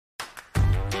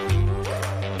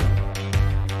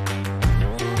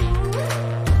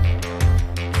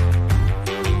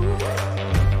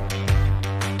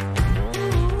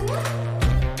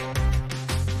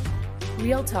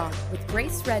Real Talk with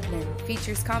Grace Redmond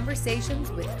features conversations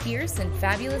with fierce and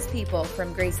fabulous people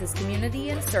from Grace's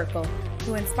community and circle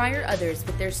who inspire others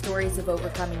with their stories of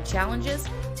overcoming challenges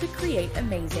to create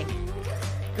amazing.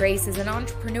 Grace is an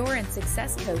entrepreneur and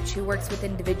success coach who works with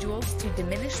individuals to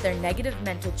diminish their negative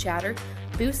mental chatter,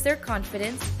 boost their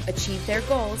confidence, achieve their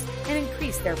goals, and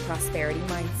increase their prosperity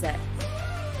mindset.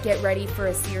 Get ready for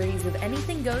a series of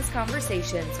anything goes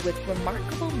conversations with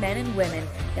remarkable men and women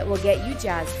that will get you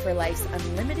jazzed for life's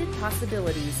unlimited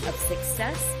possibilities of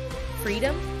success,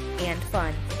 freedom, and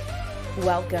fun.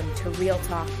 Welcome to Real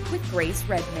Talk with Grace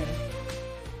Redmond.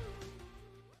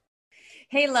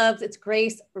 Hey loves, it's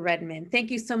Grace Redmond.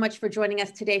 Thank you so much for joining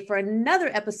us today for another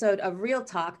episode of Real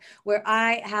Talk, where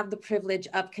I have the privilege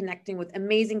of connecting with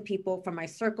amazing people from my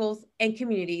circles and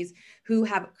communities who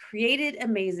have created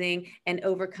amazing and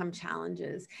overcome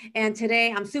challenges. And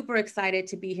today I'm super excited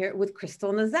to be here with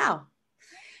Crystal Nazal.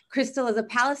 Crystal is a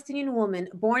Palestinian woman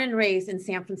born and raised in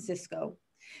San Francisco.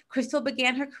 Crystal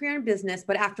began her career in business,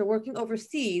 but after working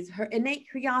overseas, her innate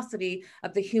curiosity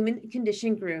of the human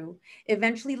condition grew,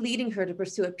 eventually leading her to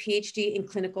pursue a PhD in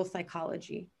clinical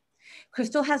psychology.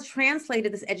 Crystal has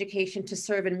translated this education to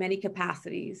serve in many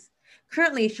capacities.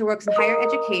 Currently, she works in higher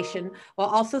education while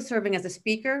also serving as a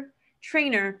speaker,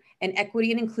 trainer, and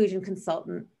equity and inclusion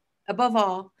consultant. Above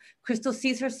all, Crystal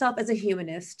sees herself as a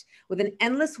humanist with an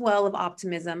endless well of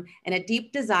optimism and a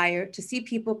deep desire to see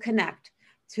people connect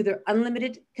to their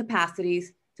unlimited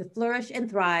capacities to flourish and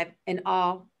thrive in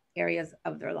all areas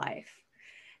of their life.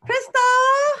 Crystal!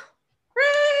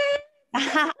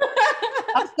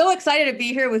 I'm so excited to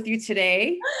be here with you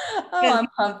today. Oh, I'm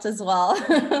pumped as well.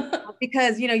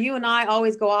 Because, you and I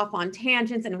always go off on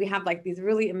tangents and we have like these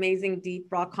really amazing, deep,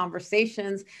 raw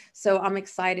conversations. So I'm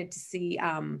excited to see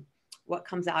what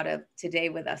comes out of today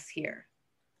with us here.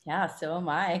 Yeah, so am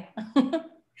I.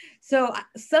 So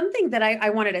something that I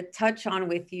wanted to touch on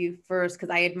with you first, because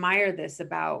I admire this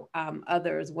about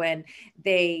others when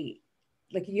they,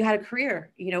 like you had a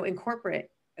career, in corporate,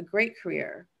 a great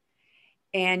career,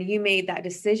 and you made that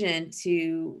decision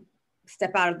to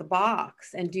step out of the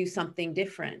box and do something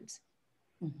different.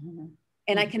 Mm-hmm.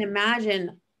 And I can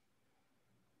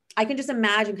just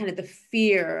imagine kind of the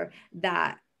fear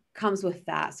that comes with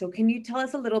that. So can you tell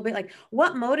us a little bit, like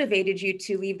what motivated you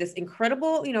to leave this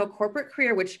incredible, corporate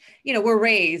career, which, we're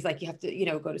raised, like you have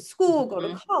to, go to school, go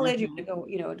to college, you have to go,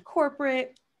 to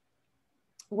corporate.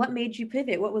 What made you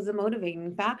pivot? What was the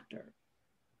motivating factor?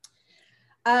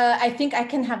 I think I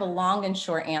can have a long and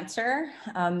short answer.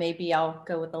 Maybe I'll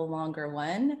go with a longer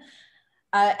one.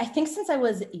 I think since I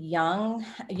was young,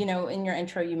 in your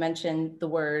intro, you mentioned the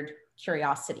word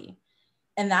curiosity.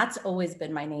 And that's always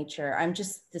been my nature. I'm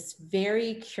just this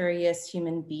very curious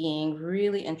human being,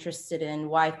 really interested in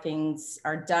why things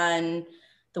are done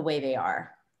the way they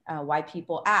are, why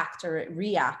people act or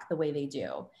react the way they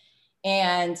do.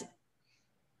 And,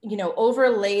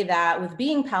 overlay that with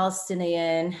being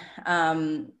Palestinian,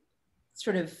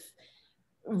 sort of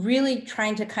really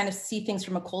trying to kind of see things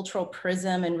from a cultural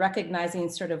prism and recognizing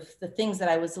sort of the things that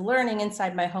I was learning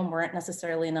inside my home weren't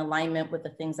necessarily in alignment with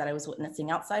the things that I was witnessing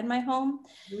outside my home.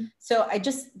 Mm-hmm. So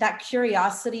that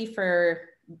curiosity for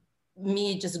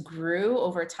me just grew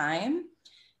over time.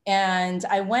 And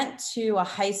I went to a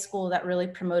high school that really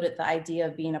promoted the idea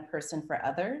of being a person for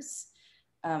others.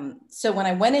 So when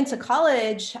I went into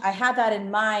college, I had that in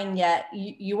mind, yet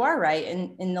you are right.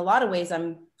 In a lot of ways,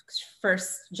 I'm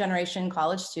first generation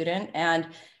college student, and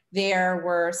there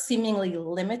were seemingly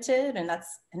limited, and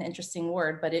that's an interesting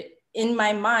word, but in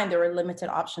my mind, there were limited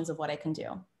options of what I can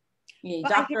do.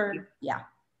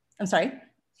 I'm sorry.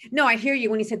 No, I hear you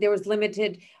when you said there was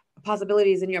limited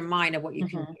possibilities in your mind of what you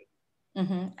can do.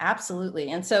 Mm-hmm.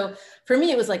 Absolutely. And so for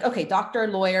me, it was like, okay, doctor,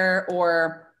 lawyer,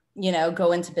 or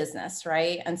go into business,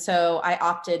 right? And so I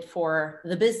opted for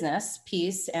the business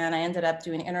piece, and I ended up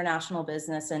doing international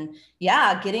business and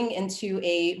getting into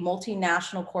a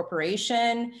multinational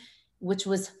corporation, which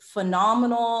was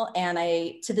phenomenal. And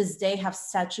I, to this day, have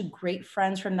such great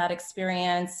friends from that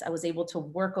experience. I was able to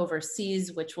work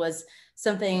overseas, which was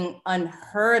something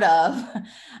unheard of,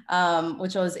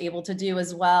 which I was able to do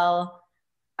as well.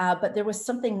 But there was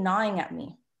something gnawing at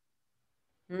me.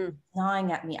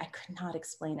 I could not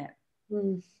explain it.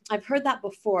 I've heard that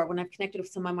before when I've connected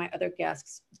with some of my other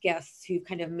guests who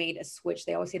kind of made a switch.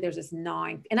 They always say there's this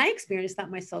gnawing, and I experienced that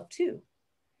myself too.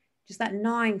 Just that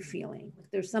gnawing feeling,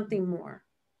 like there's something more.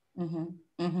 Mm-hmm.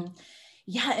 Mm-hmm.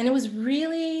 Yeah, and it was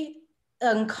really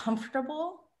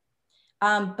uncomfortable,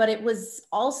 but it was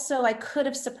also, I could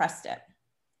have suppressed it,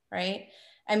 right?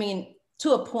 I mean,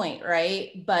 to a point,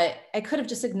 right? But I could have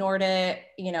just ignored it.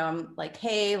 I'm like,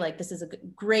 hey, like this is a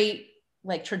great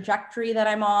like trajectory that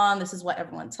I'm on. This is what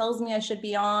everyone tells me I should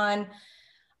be on.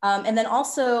 And then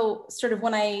also sort of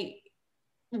when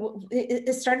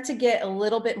it started to get a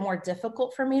little bit more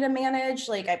difficult for me to manage.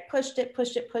 Like I pushed it.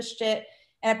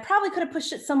 And I probably could have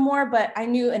pushed it some more, but I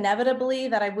knew inevitably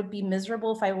that I would be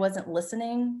miserable if I wasn't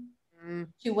listening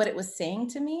to what it was saying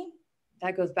to me.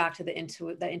 That goes back to the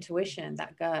intuition,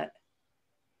 that gut.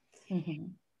 Mm-hmm.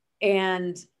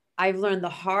 And I've learned the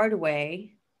hard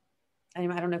way,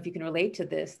 and I don't know if you can relate to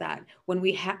this, that when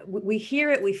we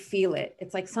hear it, we feel it.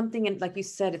 It's like something, and like you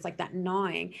said, it's like that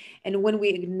gnawing. And when we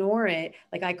ignore it,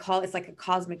 like I call it, it's like a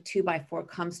cosmic 2x4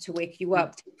 comes to wake you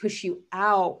up, to push you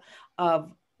out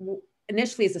of,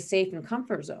 initially is a safe and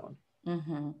comfort zone.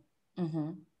 Mm-hmm.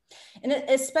 Mm-hmm. And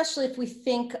especially if we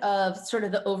think of sort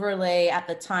of the overlay at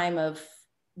the time of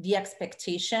the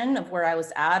expectation of where I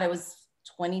was at. I was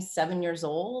 27 years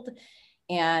old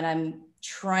and I'm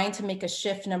trying to make a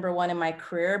shift, number one, in my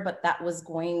career, but that was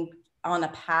going on a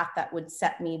path that would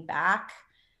set me back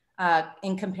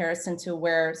in comparison to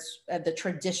where the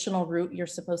traditional route you're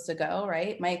supposed to go,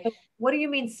 right? What do you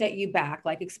mean set you back?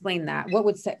 Like explain that.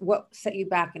 What set you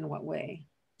back in what way?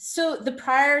 So the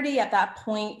priority at that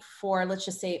point for, let's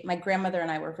just say, my grandmother and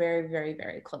I were very, very,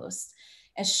 very close.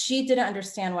 And she didn't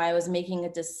understand why I was making a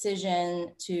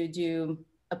decision to do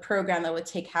a program that would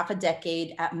take half a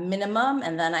decade at minimum.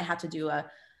 And then I had to do a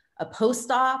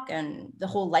postdoc and the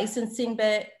whole licensing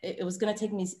bit. It was going to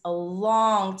take me a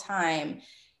long time.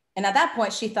 And at that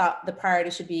point, she thought the priority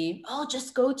should be, oh,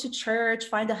 just go to church,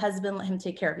 find a husband, let him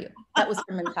take care of you. That was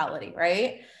her mentality,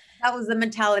 right? That was the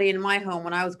mentality in my home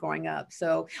when I was growing up.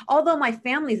 So although my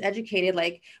family's educated,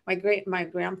 like my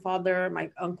grandfather, my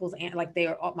uncles, and like they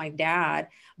are all my dad,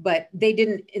 but they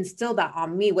didn't instill that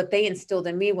on me. What they instilled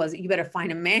in me was you better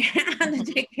find a man to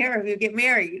take care of you, get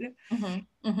married.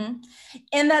 Mm-hmm, mm-hmm.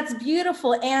 And that's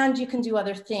beautiful. And you can do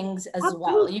other things as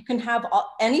Absolutely. well. You can have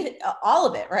all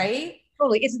of it, right?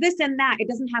 Totally. It's this and that. It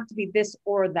doesn't have to be this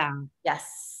or that.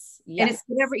 Yes. And it's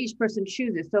whatever each person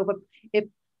chooses. So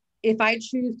if I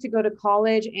choose to go to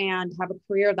college and have a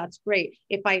career, that's great.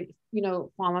 If I,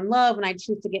 fall in love and I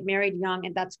choose to get married young,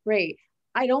 and that's great.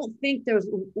 I don't think there's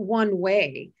one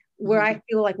way where I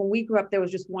feel like when we grew up, there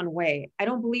was just one way. I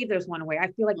don't believe there's one way.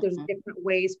 I feel like there's different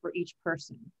ways for each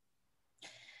person.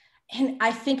 And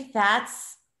I think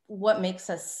that's what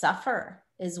makes us suffer,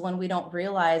 is when we don't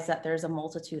realize that there's a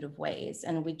multitude of ways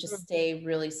and we just stay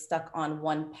really stuck on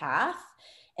one path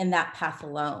and that path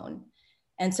alone.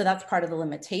 And so that's part of the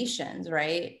limitations,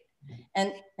 right?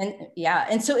 And yeah.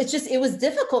 And so it was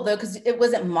difficult though, because it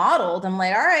wasn't modeled. I'm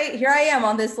like, all right, here I am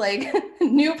on this like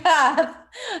new path.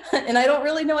 And I don't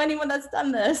really know anyone that's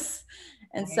done this.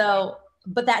 And so,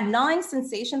 but that gnawing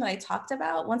sensation that I talked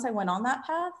about, once I went on that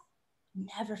path,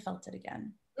 never felt it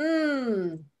again.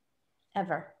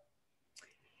 Ever.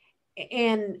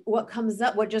 And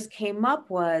what just came up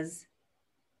was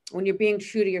when you're being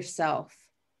true to yourself.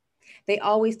 They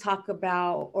always talk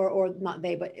about, or not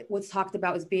they, but what's talked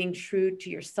about is being true to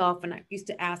yourself. And I used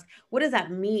to ask, what does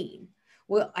that mean?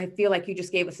 Well, I feel like you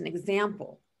just gave us an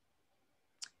example.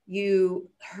 You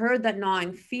heard that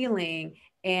gnawing feeling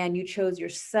and you chose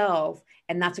yourself.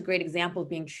 And that's a great example of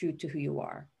being true to who you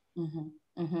are.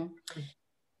 Mm-hmm. Mm-hmm.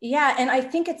 Yeah. And I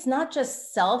think it's not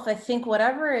just self. I think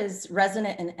whatever is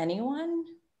resonant in anyone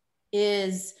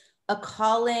is a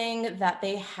calling that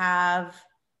they have.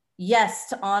 Yes,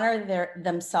 to honor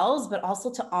themselves, but also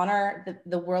to honor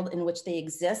the world in which they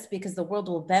exist, because the world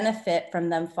will benefit from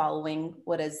them following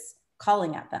what is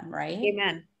calling at them, right?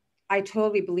 Amen. I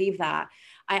totally believe that.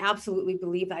 I absolutely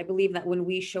believe that. I believe that when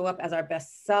we show up as our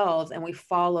best selves and we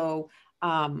follow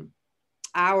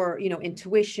our,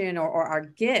 intuition or our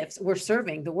gifts, we're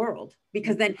serving the world.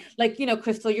 Because then, like,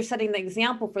 Crystal, you're setting the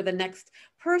example for the next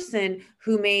person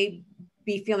who may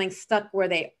be feeling stuck where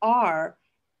they are.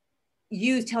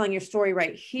 You telling your story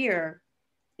right here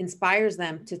inspires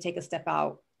them to take a step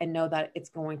out and know that it's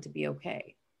going to be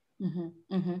okay. Mm-hmm,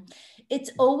 mm-hmm. It's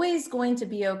always going to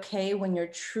be okay when you're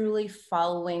truly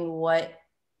following what,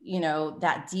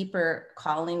 that deeper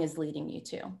calling is leading you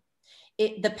to.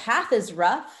 The path is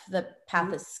rough. The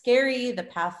path is scary. The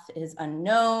path is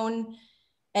unknown.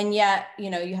 And yet, you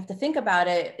have to think about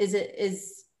it.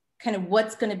 Is kind of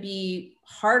what's going to be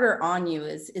harder on you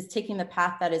is taking the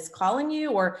path that is calling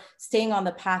you or staying on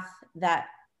the path that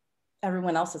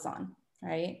everyone else is on,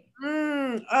 right?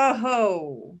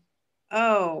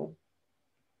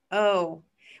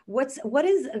 What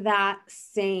is that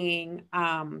saying?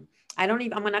 I'm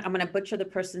gonna butcher the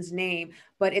person's name,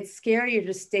 but it's scarier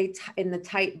to stay in the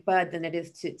tight bud than it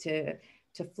is to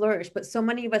flourish. But so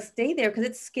many of us stay there because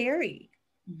it's scary.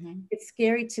 It's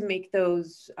scary to make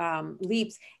those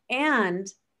leaps. And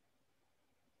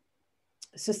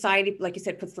society, like you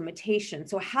said, puts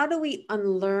limitations. So how do we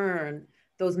unlearn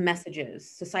those messages,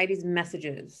 society's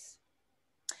messages?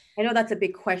 I know that's a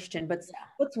big question, but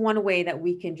what's one way that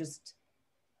we can just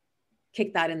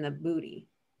kick that in the booty?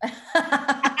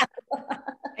 I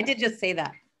did just say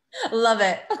that. Love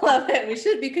it. Love it. We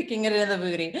should be kicking it in the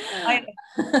booty.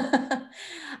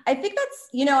 I think that's,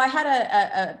 you know, I had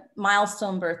a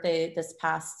milestone birthday this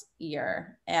past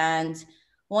year. And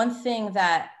one thing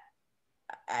that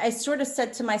I sort of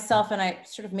said to myself, and I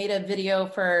sort of made a video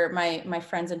for my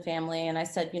friends and family. And I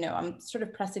said, you know, I'm sort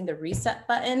of pressing the reset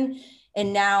button.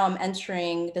 And now I'm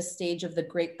entering the stage of the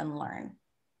great unlearn.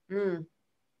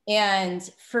 And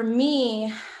for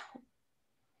me,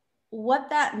 what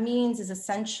that means is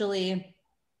essentially,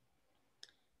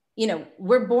 you know,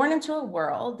 we're born into a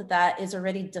world that is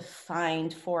already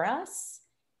defined for us.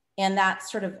 And that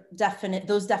sort of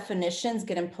those definitions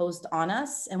get imposed on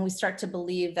us. And we start to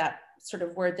believe that sort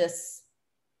of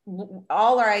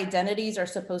all our identities are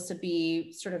supposed to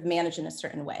be sort of managed in a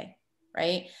certain way,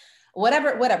 right?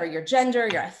 Whatever your gender,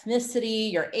 your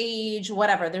ethnicity, your age,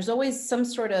 whatever, there's always some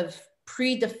sort of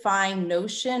predefined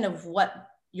notion of what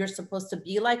you're supposed to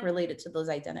be like related to those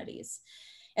identities.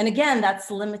 And again, that's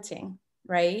limiting,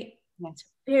 right? It's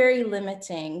very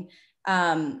limiting,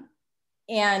 and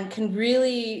can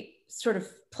really sort of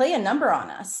play a number on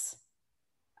us.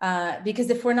 Because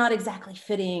if we're not exactly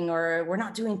fitting, or we're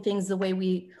not doing things the way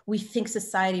we think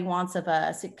society wants of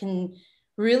us, it can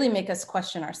really make us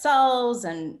question ourselves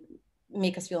and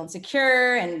make us feel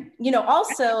insecure. And, you know,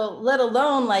 also let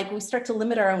alone like we start to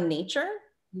limit our own nature.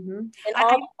 And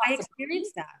I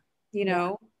experienced that, you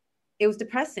know, it was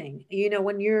depressing, you know,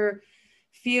 when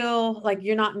feel like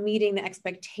you're not meeting the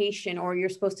expectation, or you're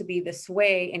supposed to be this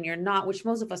way and you're not, which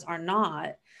most of us are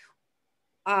not.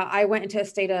 I went into a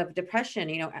state of depression,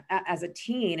 you know, as a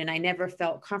teen, and I never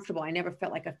felt comfortable. I never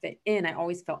felt like I fit in. I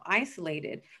always felt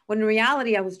isolated, when in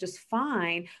reality, I was just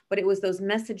fine. But it was those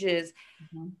messages,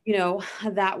 you know,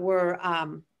 that were,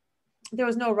 there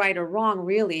was no right or wrong,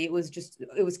 really. It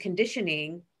was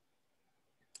conditioning.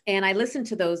 And I listened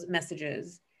to those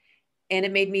messages, and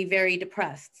it made me very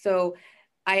depressed. So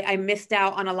I missed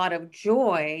out on a lot of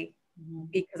joy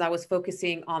because I was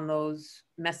focusing on those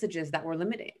messages that were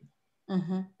limiting.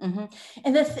 And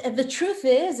the truth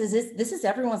is this is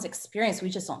everyone's experience. We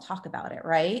just don't talk about it,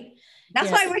 right? That's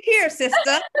why we're here,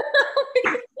 sister.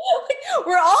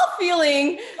 We're all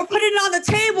feeling. We're putting it on the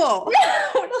table.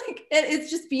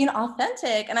 It's just being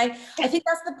authentic. And I think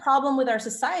that's the problem with our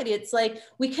society. It's like,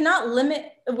 we cannot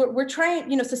limit, we're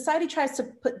trying, you know, society tries to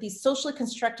put these socially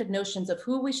constructed notions of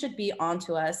who we should be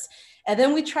onto us. And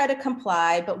then we try to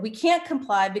comply, but we can't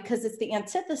comply because it's the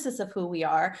antithesis of who we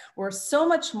are. We're so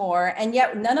much more. And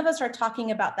yet none of us are talking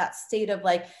about that state of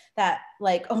like,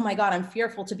 oh my God, I'm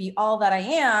fearful to be all that I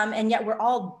am. And yet we're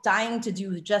all dying to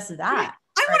do just that.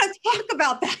 I want to talk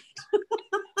about that.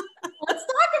 Let's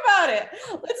talk about it.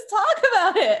 Let's talk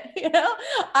about it. You know,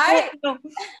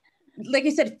 like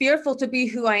you said, fearful to be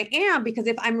who I am, because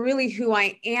if I'm really who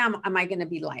I am I going to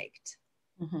be liked?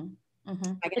 Am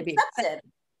I going to be accepted?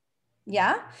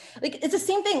 Yeah. Like it's the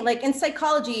same thing. Like in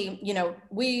psychology, you know,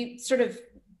 we sort of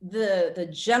the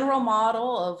general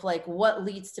model of like what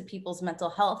leads to people's mental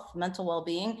health, mental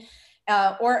well-being,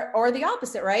 or the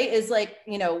opposite, right? Is like,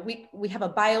 you know, we have a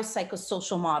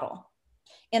biopsychosocial model.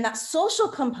 And that social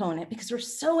component, because we're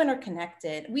so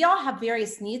interconnected, we all have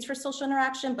various needs for social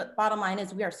interaction, but bottom line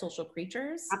is we are social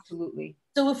creatures. Absolutely.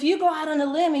 So if you go out on a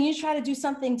limb and you try to do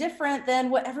something different than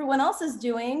what everyone else is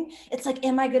doing, it's like,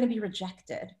 am I going to be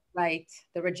rejected? Right.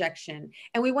 The rejection.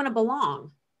 And we want to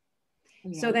belong.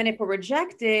 Yeah. So then if we're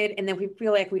rejected and then we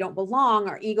feel like we don't belong,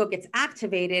 our ego gets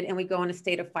activated and we go in a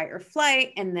state of fight or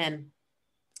flight. And then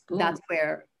that's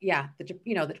where,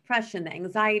 the depression, the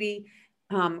anxiety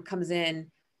comes in,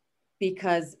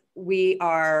 because we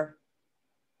are,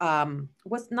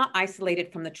 what's not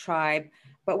isolated from the tribe,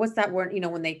 but what's that word, you know,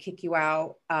 when they kick you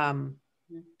out?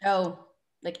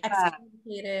 Like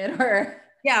excommunicated or...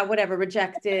 Yeah, whatever,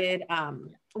 rejected,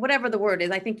 whatever the word is.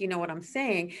 I think you know what I'm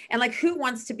saying. And like, who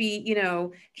wants to be, you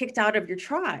know, kicked out of your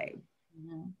tribe,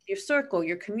 your circle,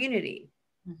 your community?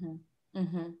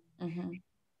 And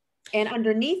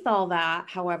underneath all that,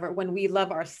 however, when we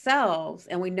love ourselves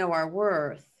and we know our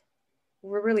worth,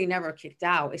 we're really never kicked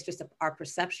out. It's just our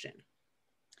perception.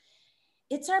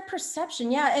 It's our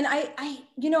perception. Yeah. And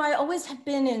I always have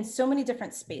been in so many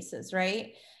different spaces,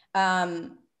 right?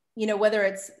 You know, whether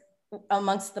it's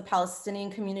amongst the Palestinian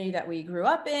community that we grew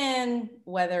up in,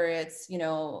 whether it's, you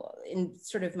know, in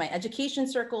sort of my education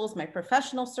circles, my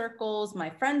professional circles, my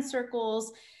friend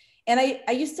circles. And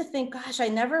I used to think, gosh, I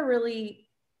never really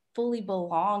fully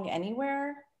belong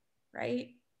anywhere,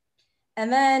 right?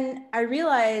 And then I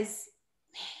realized,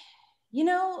 you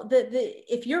know,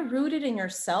 if you're rooted in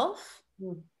yourself,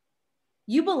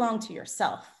 you belong to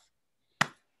yourself.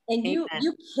 And you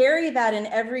carry that in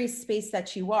every space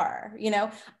that you are. You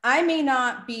know, I may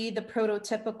not be the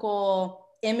prototypical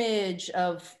image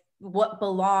of what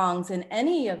belongs in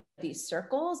any of these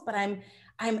circles, but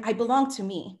I belong to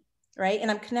me, right?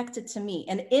 And I'm connected to me.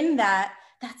 And in that,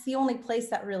 that's the only place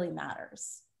that really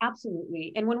matters.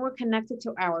 Absolutely. And when we're connected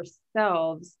to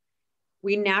ourselves,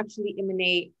 we naturally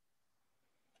emanate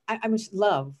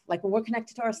love. Like when we're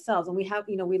connected to ourselves and we have,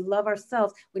 you know, we love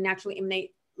ourselves, we naturally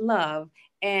emanate love,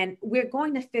 and we're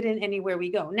going to fit in anywhere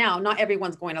we go. Now, not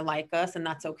everyone's going to like us, and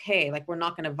that's okay. Like we're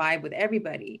not going to vibe with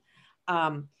everybody.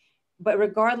 But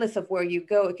regardless of where you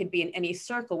go, it could be in any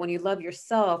circle. When you love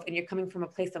yourself and you're coming from a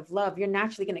place of love, you're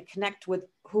naturally going to connect with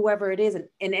whoever it is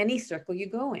in any circle you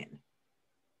go in.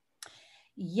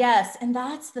 Yes. And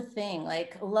that's the thing.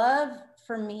 Like love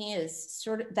for me is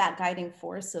sort of that guiding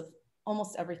force of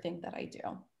almost everything that I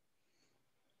do.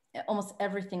 Almost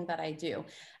everything that I do.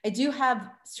 I do have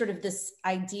sort of this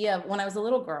idea of when I was a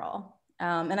little girl,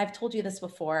 and I've told you this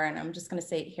before, and I'm just going to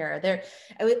say it here.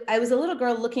 I was a little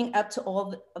girl looking up to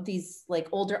all of these like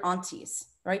older aunties,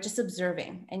 right? Just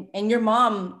observing. And your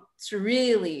mom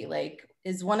really like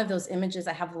is one of those images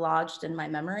I have lodged in my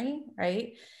memory,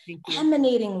 right?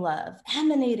 Emanating love,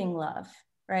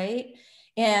 right?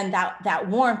 And that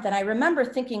warmth. And I remember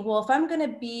thinking, well, if I'm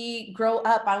going to grow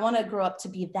up, I want to grow up to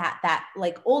be that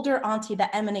like older auntie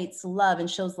that emanates love and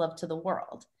shows love to the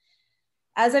world.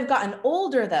 As I've gotten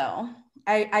older though,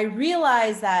 I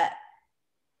realized that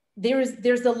there's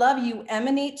the love you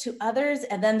emanate to others.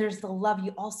 And then there's the love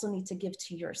you also need to give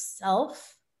to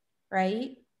yourself,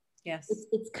 right? Yes.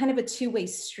 It's kind of a two-way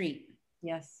street.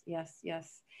 Yes, yes,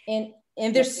 yes. And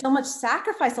there's so much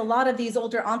sacrifice a lot of these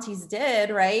older aunties did,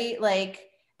 right? Like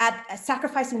at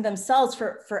sacrificing themselves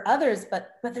for others,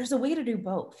 but there's a way to do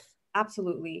both.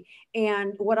 Absolutely.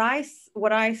 And what I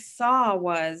saw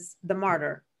was the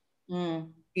martyr,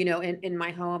 you know, in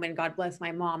my home, and God bless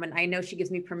my mom. And I know she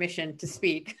gives me permission to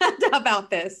speak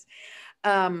about this,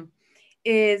 you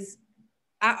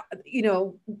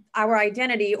know, our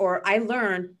identity, or I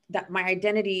learned that my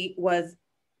identity was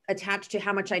attached to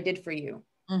how much I did for you.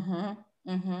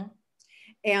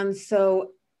 And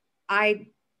so I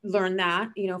learned that,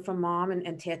 you know, from mom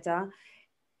and Teta,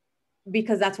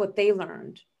 because that's what they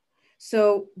learned.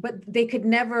 So, but they could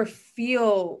never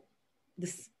feel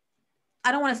this.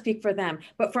 I don't want to speak for them,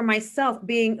 but for myself,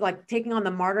 being like taking on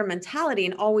the martyr mentality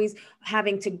and always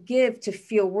having to give to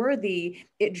feel worthy,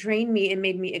 it drained me and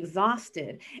made me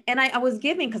exhausted. And I was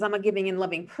giving because I'm a giving and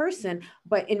loving person,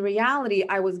 but in reality,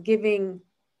 I was giving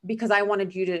because I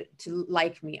wanted you to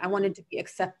like me. I wanted to be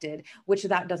accepted, which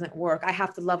that doesn't work. I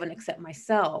have to love and accept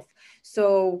myself.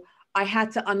 So I had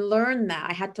to unlearn that.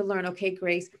 I had to learn, okay,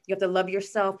 Grace, you have to love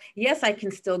yourself. Yes, I can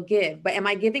still give, but am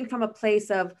I giving from a place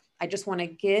of, I just want to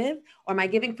give, or am I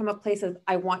giving from a place of,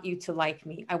 I want you to like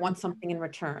me. I want something in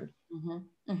return.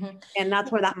 And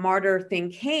that's where that martyr thing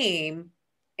came.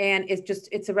 And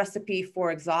it's a recipe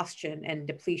for exhaustion and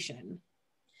depletion.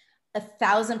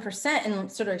 1,000%.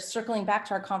 And sort of circling back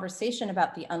to our conversation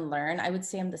about the unlearn, I would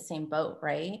say I'm the same boat,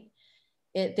 right?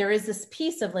 There is this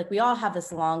piece of like, we all have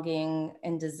this longing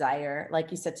and desire,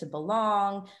 like you said, to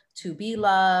belong, to be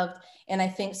loved. And I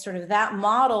think sort of that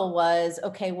model was,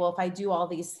 okay, well, if I do all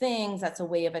these things, that's a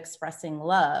way of expressing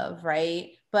love,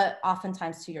 right? But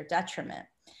oftentimes to your detriment.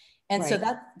 And so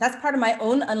that's part of my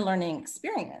own unlearning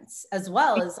experience, as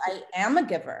well as I am a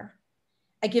giver.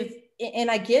 I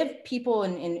give people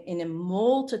in a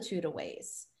multitude of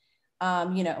ways.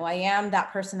 You know, I am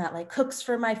that person that like cooks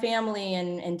for my family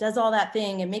and does all that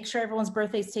thing and make sure everyone's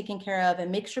birthday is taken care of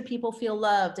and make sure people feel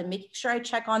loved and making sure I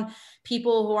check on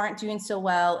people who aren't doing so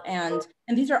well. And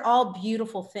these are all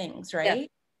beautiful things, right?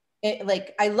 Yeah.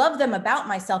 Like I love them about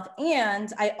myself.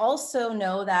 And I also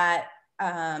know that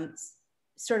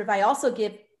I also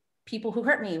give people who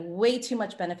hurt me way too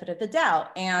much benefit of the doubt.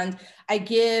 And I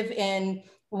give in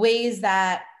ways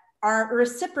that aren't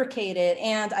reciprocated,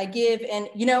 and I give, and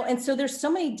you know, and so there's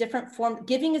so many different forms.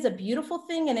 Giving is a beautiful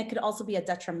thing, and it could also be a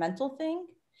detrimental thing.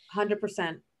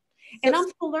 100%. And I'm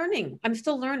still learning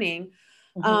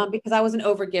because I was an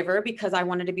overgiver because I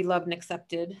wanted to be loved and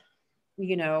accepted,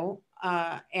 you know,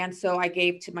 and so I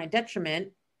gave to my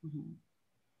detriment,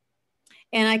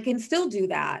 and I can still do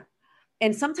that.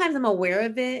 And sometimes I'm aware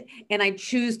of it and I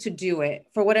choose to do it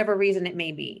for whatever reason it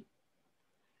may be.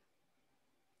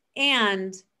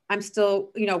 And I'm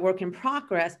still, work in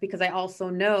progress, because I also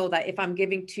know that if I'm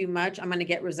giving too much, I'm going to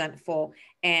get resentful,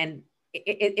 and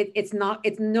it's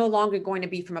no longer going to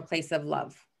be from a place of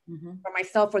love for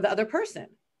myself or the other person.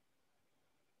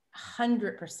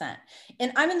 100%.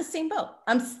 And I'm in the same boat.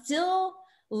 I'm still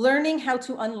learning how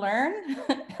to unlearn,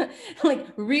 like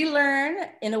relearn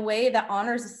in a way that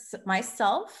honors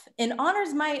myself and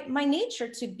honors my nature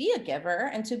to be a giver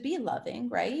and to be loving,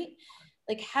 right?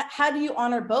 Like how do you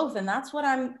honor both? And that's what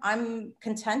I'm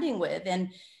contending with. And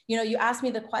you asked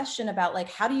me the question about like,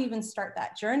 how do you even start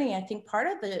that journey? I think part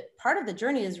of the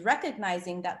journey is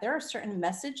recognizing that there are certain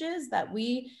messages that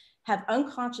we have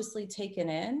unconsciously taken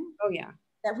in. Oh yeah.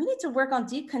 That we need to work on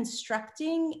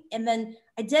deconstructing and then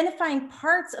identifying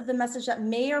parts of the message that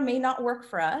may or may not work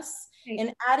for us, right,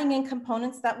 and adding in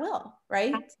components that will,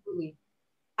 right? Absolutely.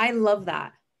 I love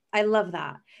that. I love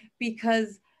that,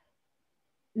 because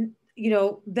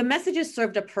the messages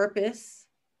served a purpose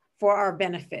for our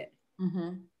benefit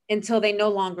until they no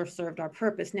longer served our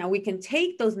purpose. Now we can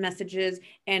take those messages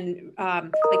and, like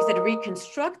I said,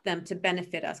 reconstruct them to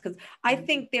benefit us. Because I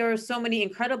think there are so many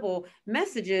incredible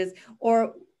messages,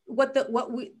 or what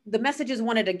the messages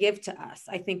wanted to give to us,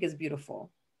 I think is beautiful.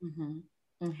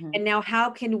 And now how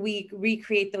can we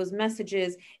recreate those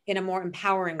messages in a more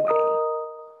empowering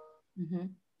way?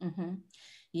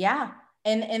 Yeah.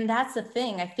 And that's the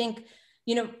thing. I think,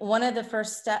 one of the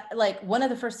first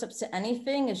steps to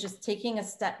anything is just taking a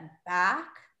step back,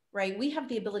 right? We have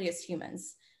the ability as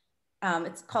humans.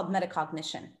 It's called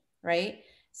metacognition, right?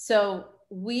 So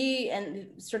and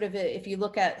sort of, if you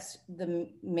look at the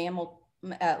mammal,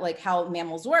 like how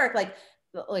mammals work,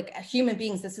 like human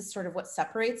beings, this is sort of what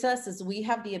separates us, is we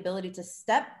have the ability to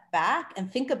step back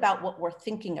and think about what we're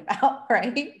thinking about,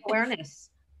 right? Awareness.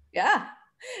 Yeah.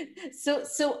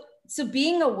 So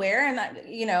being aware, and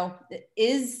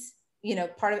is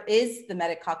part of the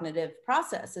metacognitive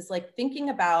process. Is like thinking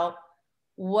about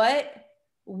what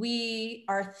we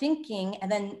are thinking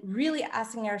and then really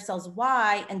asking ourselves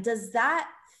why, and does that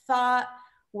thought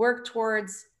work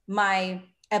towards my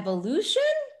evolution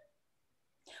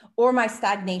or my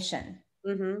stagnation?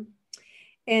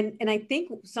 And I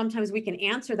think sometimes we can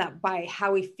answer that by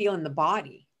how we feel in the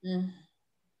body.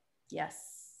 Yes.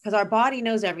 Because our body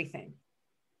knows everything.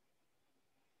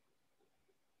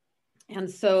 And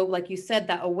so, like you said,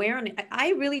 that awareness,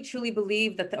 I really truly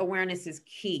believe that the awareness is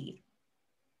key.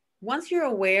 Once you're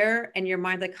aware and your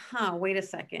mind's like, wait a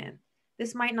second,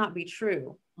 this might not be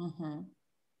true.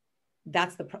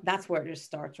 That's where it just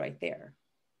starts right there.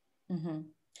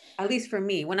 At least for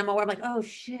me, when I'm aware, I'm like, oh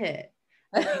shit,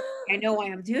 I know why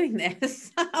I'm doing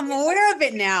this. I'm aware of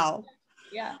it now.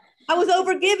 Yeah. I was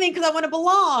overgiving because I want to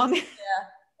belong.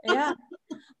 Yeah.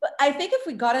 But I think if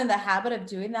we got in the habit of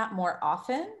doing that more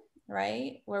often,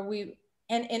 right? Where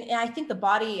and I think the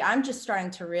body, I'm just starting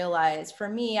to realize, for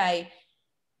me,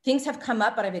 things have come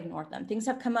up, but I've ignored them. Things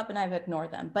have come up and I've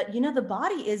ignored them. But the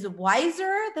body is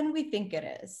wiser than we think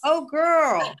it is. Oh,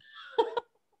 girl.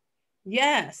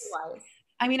 Yes.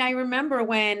 I mean, I remember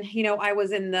when, I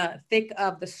was in the thick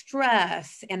of the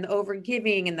stress and the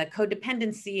overgiving and the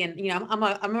codependency, and,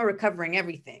 I'm a recovering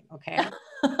everything. Okay.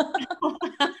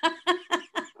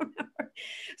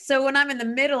 So when I'm in the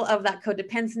middle of that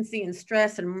codependency and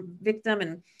stress and victim,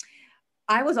 and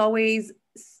I was always,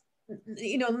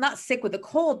 not sick with a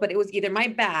cold, but it was either my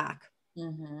back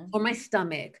or my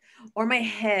stomach or my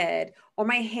head or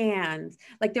my hands.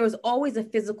 Like there was always a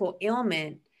physical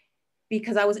ailment,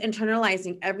 because I was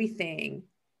internalizing everything,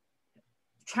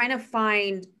 trying to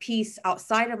find peace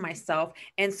outside of myself.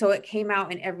 And so it came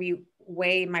out in every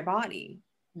way in my body.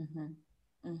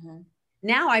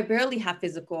 Now I barely have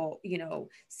physical,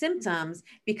 symptoms,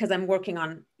 because I'm working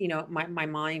on, my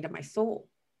mind and my soul.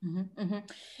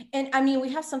 And I mean, we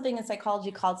have something in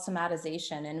psychology called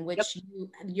somatization, in which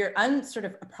your sort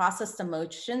of processed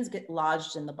emotions get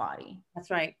lodged in the body.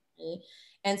 That's right.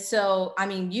 And so, I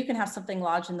mean, you can have something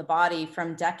lodged in the body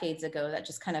from decades ago that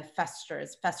just kind of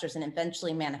festers and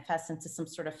eventually manifests into some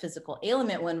sort of physical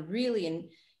ailment, when really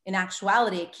in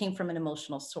actuality, it came from an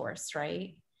emotional source,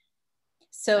 right?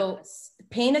 So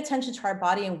paying attention to our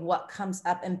body and what comes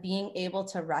up, and being able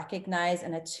to recognize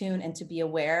and attune and to be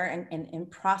aware and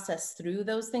process through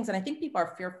those things. And I think people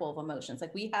are fearful of emotions.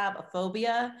 Like we have a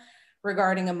phobia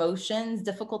regarding emotions,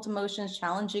 difficult emotions,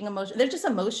 challenging emotions. They're just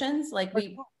emotions. Like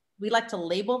we like to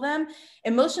label them.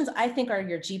 Emotions, I think, are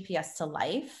your GPS to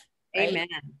life. Right? Amen.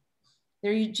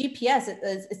 They're your GPS.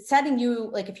 It's setting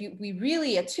you, like, if we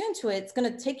really attune to it, it's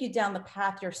going to take you down the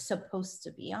path you're supposed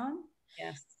to be on.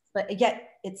 Yes. but yet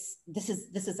this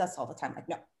is us all the time. Like,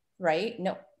 no, right?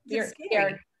 No, you're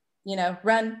scared,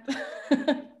 run.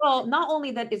 Well, not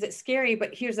only that is it scary,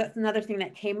 but that's another thing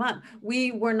that came up.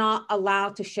 We were not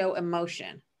allowed to show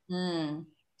emotion.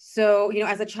 So,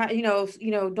 as a child,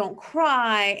 don't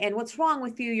cry. And what's wrong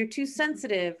with you? You're too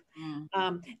sensitive.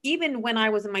 Even when I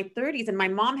was in my 30s and my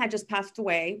mom had just passed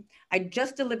away, I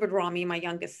just delivered Rami, my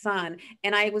youngest son,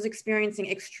 and I was experiencing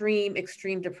extreme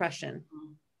depression.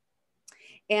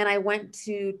 And I went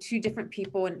to 2 different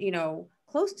people and,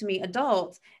 close to me,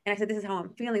 adults. And I said, this is how I'm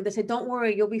feeling. They said, don't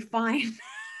worry, you'll be fine.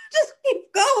 Just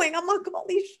keep going. I'm like,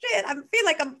 holy shit, I feel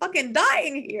like I'm fucking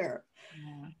dying here.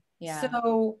 Yeah.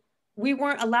 So we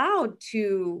weren't allowed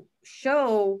to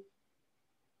show,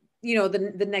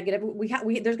 the negative.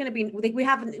 There's going to be,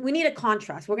 we need a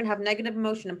contrast. We're going to have negative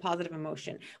emotion and positive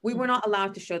emotion. We were not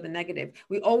allowed to show the negative.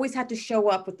 We always had to show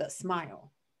up with a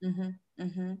smile.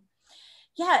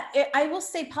 Yeah, I will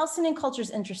say Palestinian culture is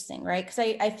interesting, right? Because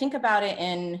I think about it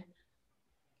in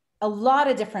a lot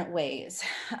of different ways.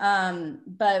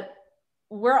 But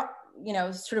we're,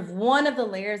 sort of one of the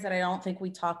layers that I don't think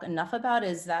we talk enough about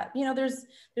is that,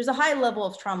 there's a high level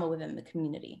of trauma within the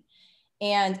community.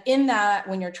 And in that,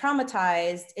 when you're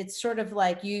traumatized, it's sort of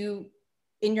like you,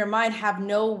 in your mind, have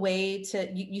no way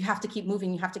to, you have to keep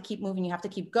moving, you have to keep moving, you have to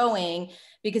keep going,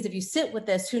 because if you sit with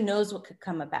this, who knows what could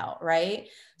come about, right?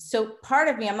 So part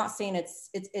of me, I'm not saying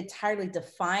it entirely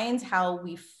defines how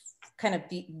we kind of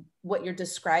what you're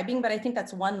describing, but I think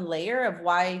that's one layer of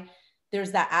why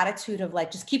there's that attitude of like,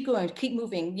 just keep going, keep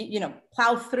moving,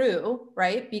 plow through,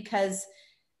 right? Because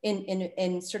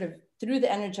in sort of through the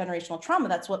intergenerational trauma,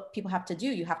 that's what people have to do.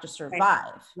 You have to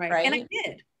survive, right? And I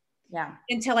did. Yeah.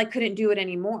 Until I couldn't do it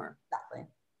anymore. Exactly.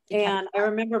 And I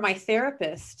remember my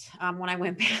therapist, when I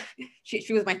went back,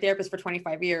 she was my therapist for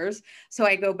 25 years. So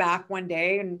I go back one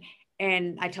day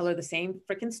and I tell her the same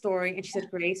freaking story. And she said,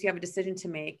 Grace, you have a decision to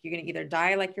make. You're going to either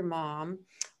die like your mom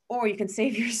or you can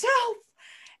save yourself.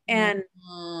 And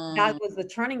that was the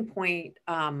turning point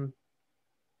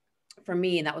for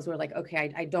me. And that was where like,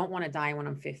 okay, I don't want to die when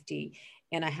I'm 50.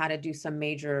 And I had to do some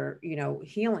major,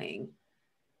 healing.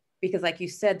 Because like you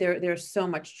said, there's so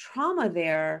much trauma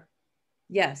there.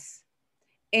 Yes.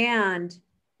 And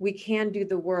we can do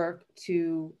the work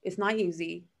it's not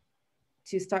easy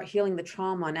to start healing the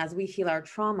trauma. And as we heal our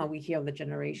trauma, we heal the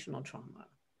generational trauma.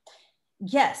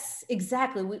 Yes,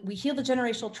 exactly. We heal the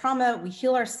generational trauma, we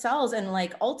heal ourselves. And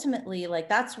like, ultimately, like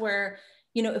that's where,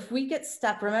 if we get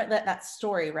stuck, remember that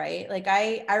story, right? Like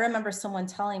I remember someone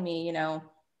telling me,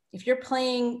 if you're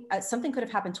playing, something could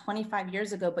have happened 25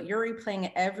 years ago, but you're replaying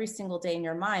it every single day in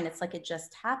your mind. It's like it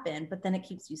just happened, but then it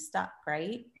keeps you stuck,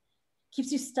 right?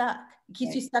 Keeps you stuck. It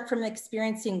keeps you stuck from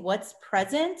experiencing what's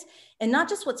present, and not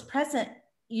just what's present.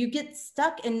 You get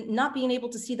stuck in not being able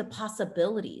to see the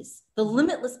possibilities, the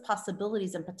limitless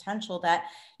possibilities and potential that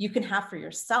you can have for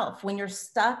yourself when you're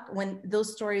stuck, when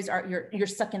those stories are, you're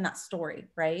stuck in that story,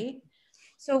 right?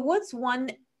 So what's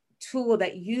one tool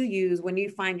that you use when you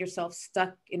find yourself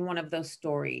stuck in one of those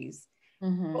stories?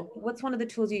 What's one of the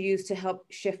tools you use to help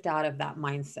shift out of that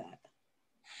mindset?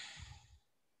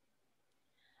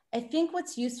 I think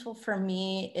what's useful for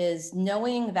me is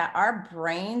knowing that our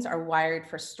brains are wired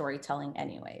for storytelling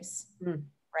anyways,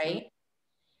 right?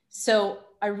 So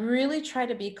I really try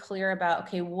to be clear about,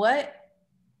 okay, what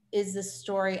is the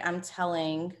story I'm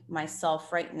telling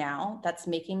myself right now that's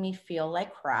making me feel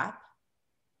like crap?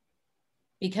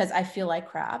 Because I feel like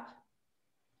crap.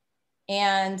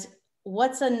 And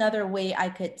what's another way I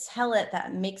could tell it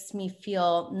that makes me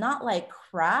feel not like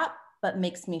crap, but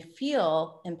makes me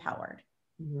feel empowered?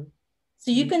 So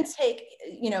you can take,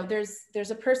 there's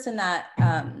a person that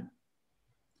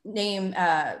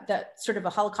that sort of a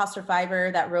Holocaust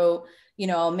survivor that wrote,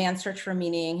 A Man's Search for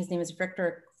Meaning. His name is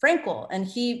Viktor Frankl. And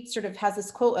he sort of has this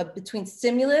quote of between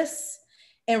stimulus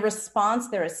and response,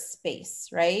 there is space,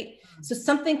 right? So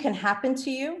something can happen to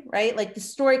you, right? Like the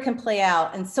story can play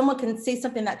out and someone can say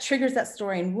something that triggers that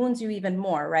story and wounds you even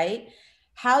more, right?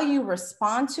 How you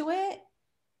respond to it,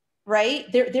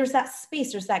 right? There's that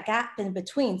space, there's that gap in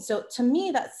between. So to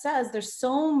me, that says there's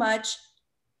so much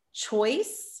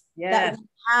choice that we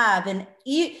have. And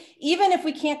even if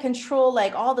we can't control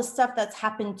like all the stuff that's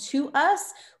happened to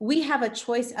us, we have a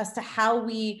choice as to how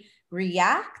we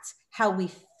react, how we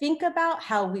think about,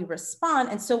 how we respond.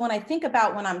 And so when I think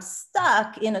about when I'm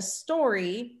stuck in a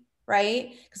story,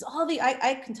 right? Because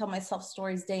I can tell myself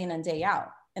stories day in and day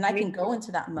out, and I can go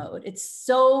into that mode. It's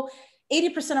so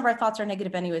 80% of our thoughts are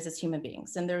negative anyways as human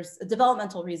beings. And there's a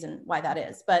developmental reason why that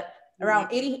is. But around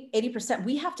 80%,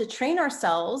 we have to train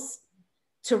ourselves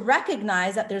to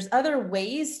recognize that there's other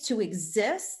ways to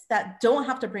exist that don't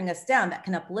have to bring us down, that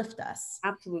can uplift us.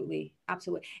 Absolutely.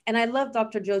 Absolutely. And I love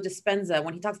Dr. Joe Dispenza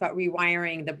when he talks about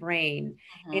rewiring the brain.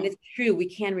 And it's true, we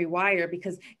can rewire,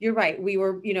 because you're right. We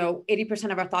were,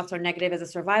 80% of our thoughts are negative as a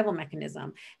survival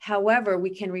mechanism. However,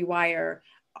 we can rewire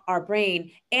our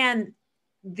brain, and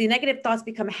the negative thoughts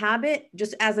become habit.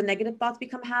 Just as the negative thoughts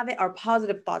become habit, our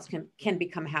positive thoughts can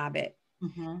become habit.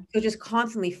 So just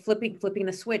constantly flipping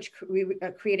the switch,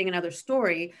 creating another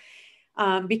story,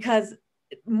 because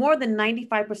more than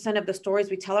 95% of the stories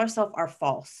we tell ourselves are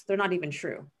false. They're not even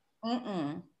true.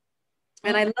 And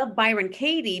I love Byron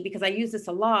Katie, because I use this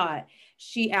a lot.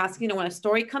 She asks, when a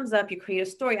story comes up, you create a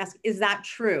story, ask, is that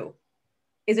true?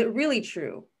 Is it really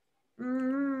true?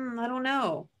 I don't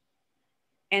know.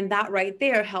 And that right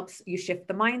there helps you shift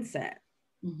the mindset.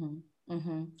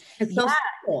 It's so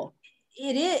simple.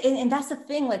 It is. And that's the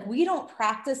thing, like, we don't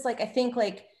practice, like, I think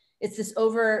like it's this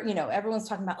over, everyone's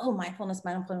talking about, oh, mindfulness,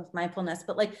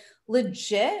 but like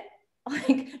legit,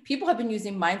 like people have been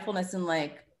using mindfulness in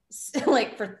like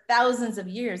for thousands of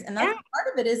years. And that's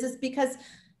part of it is because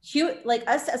like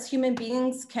us as human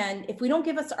beings can, if we don't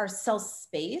give ourselves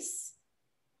space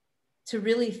to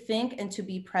really think and to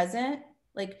be present,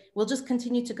 like we'll just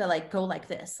continue to go like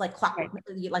this, like clockwork,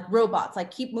 like robots,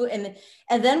 like keep moving.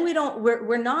 And then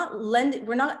we're not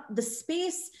the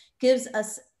space gives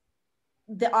us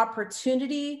the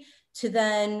opportunity to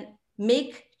then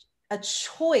make a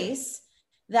choice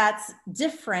that's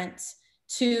different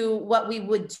to what we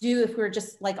would do if we were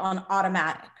just like on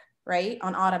automatic, right?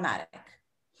 On automatic.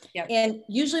 Yeah. And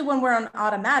usually when we're on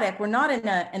automatic, we're not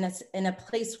in a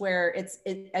place where it's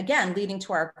again, leading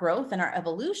to our growth and our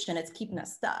evolution. It's keeping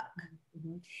us stuck.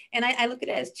 And I look at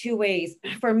it as two ways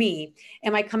for me.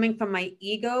 Am I coming from my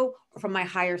ego or from my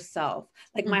higher self?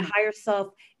 Like my higher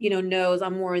self, knows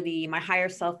I'm worthy. My higher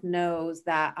self knows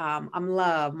that I'm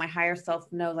loved. My higher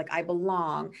self knows like I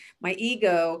belong. My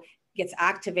ego gets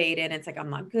activated. And it's like, I'm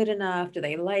not good enough. Do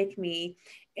they like me?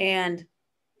 And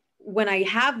when I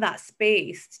have that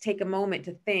space to take a moment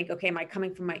to think, okay, am I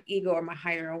coming from my ego or my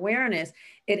higher awareness?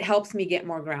 It helps me get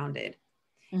more grounded.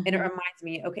 And it reminds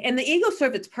me, okay, and the ego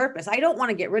serves its purpose. I don't want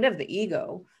to get rid of the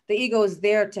ego. The ego is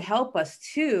there to help us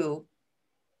too.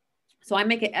 So I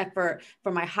make an effort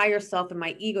for my higher self and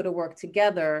my ego to work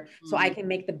together so I can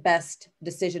make the best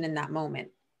decision in that moment.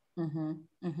 You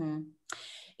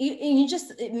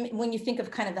just, when you think of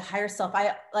kind of the higher self,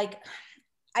 I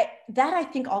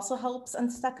think also helps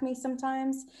unstuck me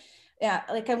sometimes. Yeah.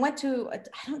 Like I went to,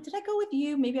 did I go with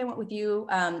you? Maybe I went with you,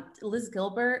 Liz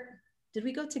Gilbert. Did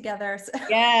we go together?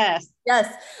 Yes.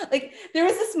 Yes. Like there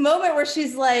was this moment where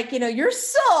she's like, your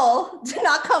soul did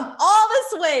not come all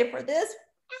this way for this,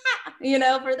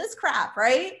 for this crap.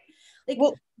 Right. Like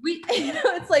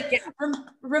it's like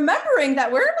remembering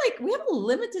that we have a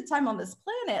limited time on this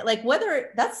planet. Like whether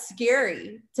that's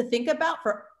scary to think about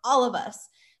for all of us,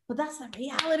 but that's the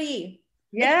reality.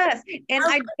 Yes. And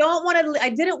I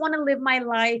didn't want to live my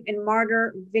life in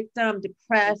martyr, victim,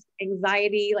 depressed,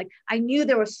 anxiety. Like I knew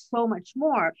there was so much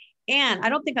more. And I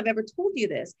don't think I've ever told you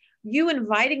this. You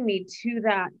inviting me to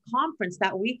that conference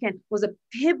that weekend was a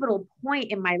pivotal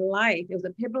point in my life. It was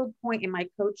a pivotal point in my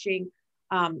coaching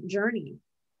journey.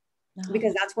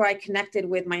 Because that's where I connected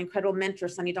with my incredible mentor,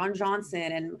 Sunny Dawn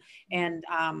Johnson, and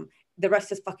the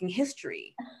rest is fucking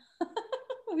history.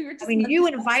 You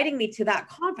inviting me to that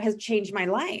conference has changed my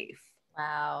life.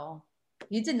 Wow.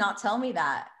 You did not tell me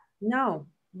that. No,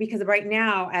 because right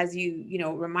now, as you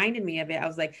reminded me of it, I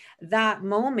was like, that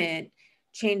moment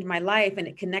changed my life, and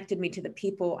it connected me to the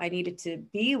people I needed to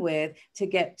be with to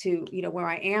get to, where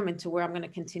I am and to where I'm going to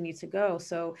continue to go.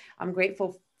 So I'm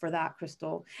grateful for that,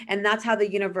 Crystal. And that's how the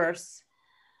universe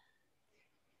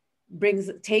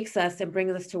takes us and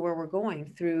brings us to where we're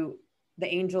going, through the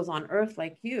angels on earth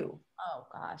like you. Oh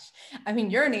gosh. I mean,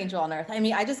 you're an angel on earth. I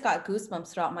mean, I just got goosebumps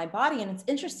throughout my body. And it's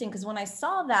interesting because when I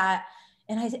saw that,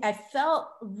 and I felt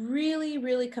really,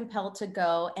 really compelled to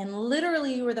go. And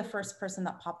literally you were the first person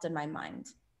that popped in my mind,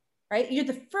 right? You're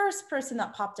the first person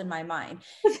that popped in my mind.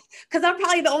 Because I'm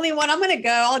probably the only one. I'm going to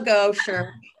go. I'll go.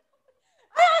 Sure.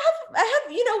 I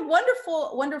have,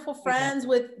 wonderful, wonderful friends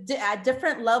at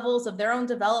different levels of their own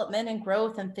development and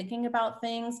growth and thinking about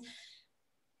things.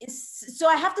 So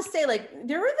I have to say, like,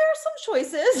 there are some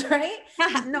choices, right?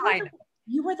 No, I know.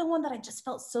 You were the one that I just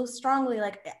felt so strongly,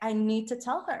 like, I need to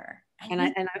tell her.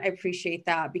 I appreciate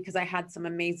that, because I had some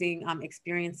amazing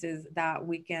experiences that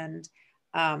weekend.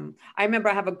 I remember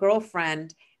I have a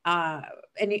girlfriend,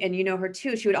 and you know her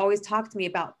too. She would always talk to me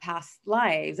about past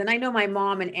lives. And I know my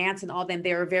mom and aunts and all them,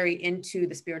 they were very into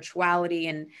the spirituality.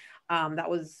 And that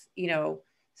was,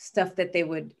 stuff that they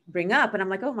would bring up. And I'm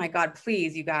like, oh my God,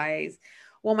 please, you guys.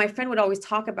 Well, my friend would always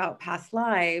talk about past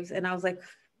lives. And I was like,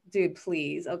 dude,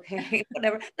 please. Okay.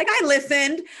 Whatever. Like I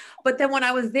listened, but then when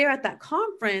I was there at that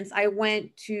conference, I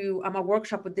went to a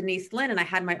workshop with Denise Lynn and I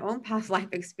had my own past life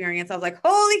experience. I was like,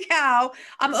 holy cow,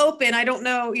 I'm open. I don't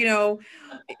know,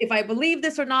 if I believe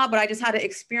this or not, but I just had an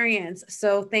experience.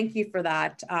 So thank you for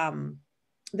that.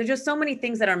 There's just so many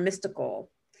things that are mystical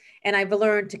and I've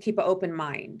learned to keep an open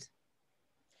mind.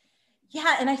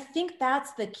 Yeah. And I think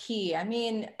that's the key. I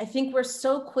mean, I think we're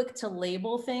so quick to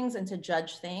label things and to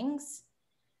judge things,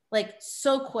 like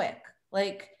so quick.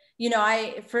 Like,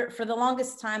 for the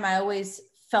longest time, I always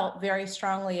felt very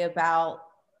strongly about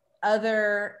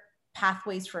other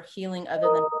pathways for healing other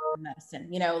than medicine.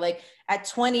 Like at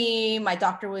 20, my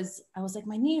doctor I was like,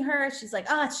 my knee hurts. She's like,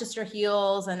 oh, it's just your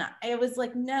heels. And I was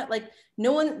like,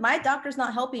 no one, my doctor's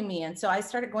not helping me. And so I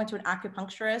started going to an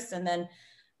acupuncturist, and then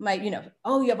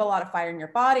oh, you have a lot of fire in your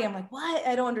body. I'm like, what?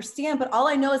 I don't understand. But all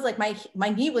I know is like my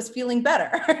knee was feeling better.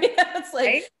 It's like,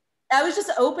 right? I was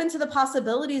just open to the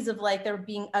possibilities of like there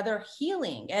being other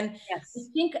healing. And yes. I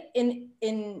think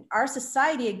in our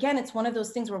society, again, it's one of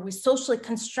those things where we socially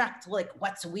construct like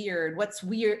what's weird, what's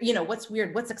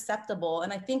acceptable.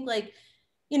 And I think like,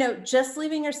 just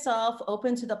leaving yourself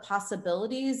open to the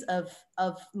possibilities of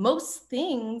most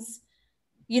things,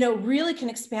 really can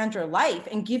expand your life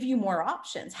and give you more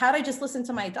options. Had I just listened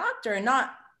to my doctor and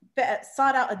not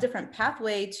sought out a different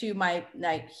pathway to my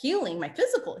healing, my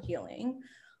physical healing,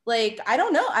 like, I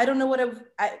don't know what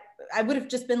I would have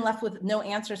just been left with no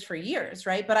answers for years.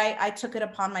 Right. But I took it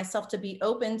upon myself to be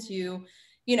open to,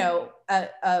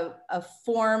 a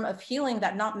form of healing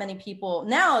that not many people,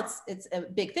 now it's a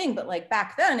big thing, but like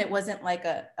back then it wasn't like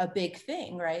a big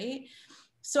thing. Right.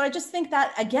 So I just think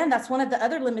that, again, that's one of the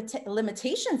other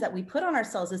limitations that we put on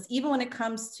ourselves, is even when it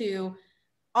comes to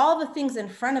all the things in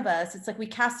front of us, it's like we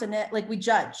cast a net, like we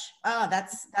judge. Oh,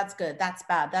 that's good. That's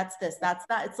bad. That's this, that's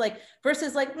that. It's like,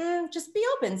 versus like, just be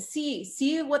open,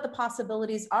 see what the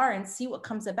possibilities are and see what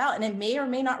comes about. And it may or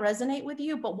may not resonate with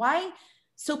you, but why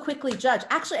so quickly judge?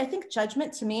 Actually, I think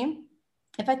judgment, to me,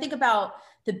 if I think about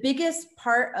the biggest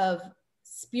part of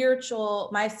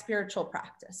my spiritual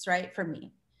practice, right? For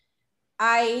me,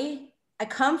 I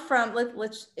come from,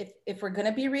 if we're going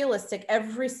to be realistic,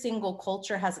 every single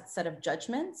culture has its set of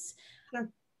judgments. Sure.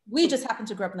 We just happen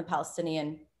to grow up in the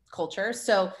Palestinian culture.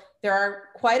 So there are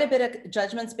quite a bit of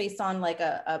judgments based on like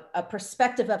a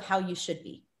perspective of how you should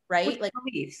be, right? Which like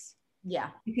beliefs. Yeah.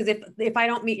 Because if I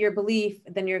don't meet your belief,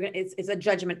 then it's a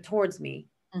judgment towards me.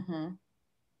 Mm-hmm.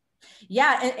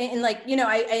 Yeah. And like,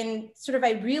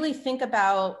 I really think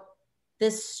about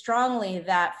this strongly,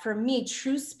 that for me,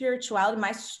 true spirituality,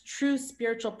 my true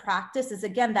spiritual practice is,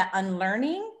 again, that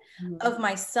unlearning of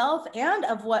myself and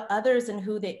of what others and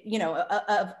who they,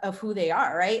 of who they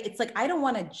are, right? It's like, I don't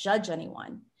want to judge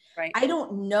anyone. Right. I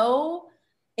don't know.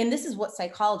 And this is what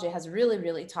psychology has really,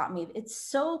 really taught me. It's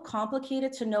so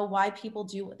complicated to know why people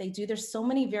do what they do. There's so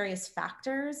many various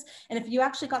factors. And if you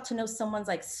actually got to know someone's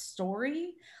like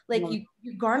story, like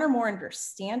you garner more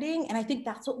understanding. And I think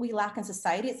that's what we lack in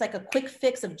society. It's like a quick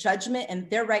fix of judgment, and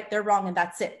they're right, they're wrong, and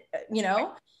that's it,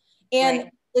 And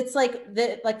it's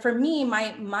like for me,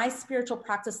 my spiritual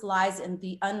practice lies in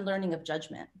the unlearning of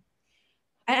judgment.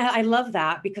 I love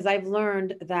that, because I've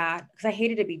learned that, because I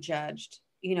hated to be judged,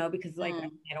 because like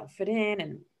I don't fit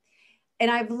in.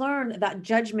 And I've learned that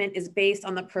judgment is based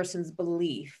on the person's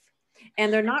belief.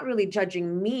 And they're not really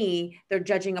judging me. They're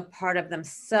judging a part of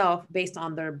themselves based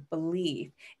on their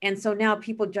belief. And so now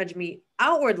people judge me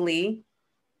outwardly.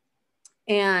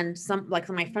 And some of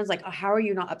my friends like, oh, how are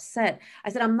you not upset? I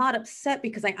said, I'm not upset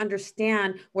because I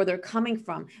understand where they're coming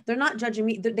from. They're not judging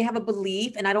me. They have a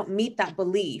belief and I don't meet that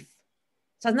belief.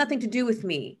 So it has nothing to do with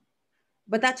me.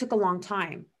 But that took a long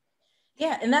time.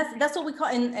 Yeah. And that's what we call,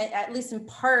 at least in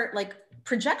part, like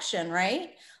projection,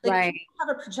 right? Like right. People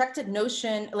have a projected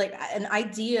notion, like an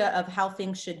idea of how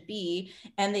things should be.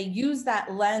 And they use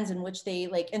that lens in which they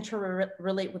like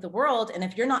interrelate with the world. And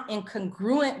if you're not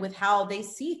incongruent with how they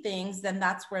see things, then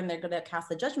that's when they're going to cast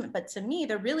the judgment. But to me,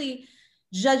 they're really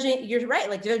judging, you're right,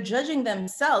 like they're judging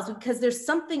themselves, because there's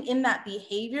something in that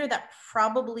behavior that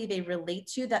probably they relate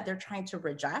to that they're trying to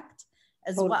reject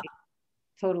as well.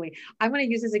 Totally. I'm going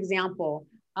to use this example.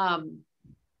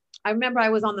 I remember I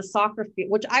was on the soccer field,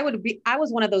 which I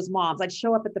was one of those moms. I'd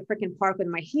show up at the freaking park with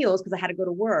my heels because I had to go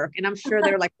to work. And I'm sure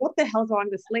they're like, what the hell's wrong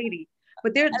with this lady?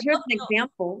 But here's an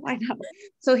example. I know.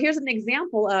 So here's an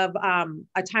example of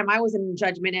a time I was in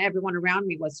judgment, and everyone around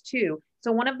me was too.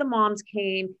 So one of the moms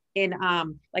came in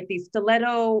like these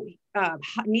stiletto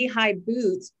knee-high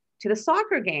boots to the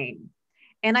soccer game.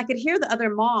 And I could hear the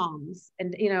other moms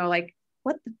and, like,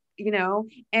 what the,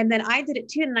 and then I did it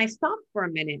too. And I stopped for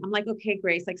a minute. I'm like, okay,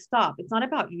 Grace, like, stop. It's not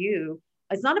about you.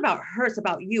 It's not about her. It's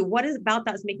about you. What is about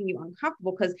that is making you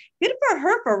uncomfortable? Because good for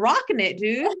her for rocking it,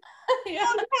 dude. Yeah,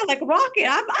 like rock it.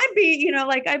 I'd be,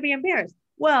 like, I'd be embarrassed.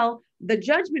 Well, the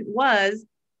judgment was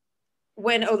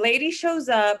when a lady shows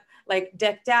up like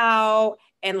decked out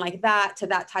and like that to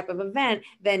that type of event,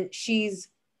 then she's,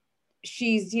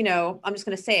 I'm just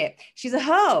going to say it. She's a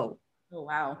hoe. Oh,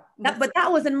 wow. But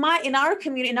that was in our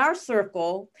community, in our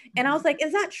circle. And I was like,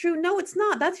 is that true? No, it's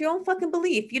not. That's your own fucking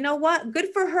belief. You know what?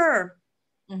 Good for her.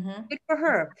 Mm-hmm. Good for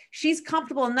her. She's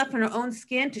comfortable enough in her own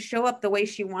skin to show up the way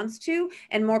she wants to,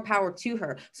 and more power to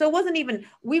her. So it wasn't even,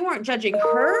 we weren't judging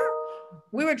her.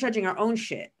 We were judging our own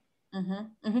shit.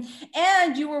 Mm-hmm, mm-hmm.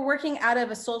 And you were working out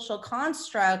of a social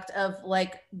construct of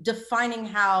like defining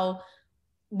how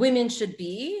women should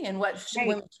be and what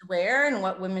women should wear and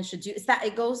what women should do. It's that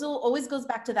it always goes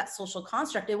back to that social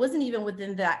construct. It wasn't even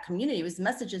within that community. It was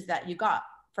messages that you got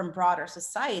from broader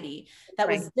society that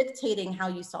was dictating how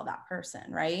you saw that person,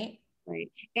 right?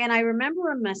 Right. And I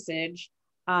remember a message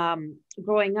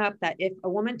growing up that if a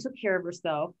woman took care of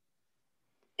herself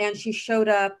and she showed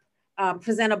up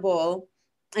presentable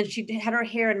and she had her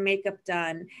hair and makeup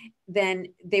done, then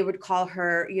they would call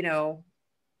her,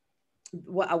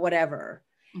 whatever.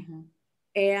 Mm-hmm.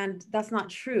 And that's not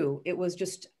true. It was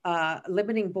just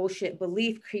limiting bullshit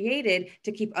belief created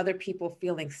to keep other people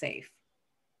feeling safe.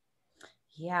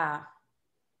 Yeah.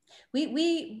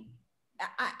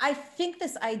 I think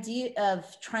this idea of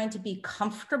trying to be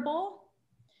comfortable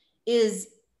is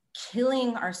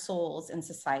killing our souls in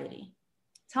society.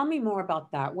 Tell me more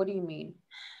about that. What do you mean?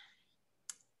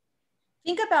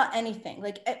 Think about anything.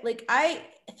 Like I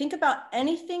think about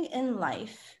anything in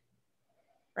life,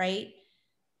 right?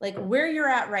 Like where you're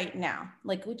at right now,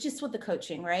 like just with the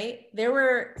coaching, right? There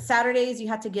were Saturdays you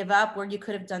had to give up where you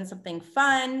could have done something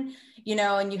fun,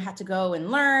 and you had to go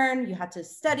and learn, you had to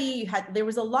study, there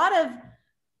was a lot of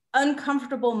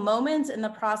uncomfortable moments in the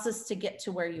process to get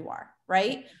to where you are,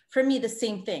 right? For me, the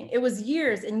same thing. It was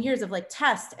years and years of like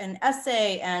test and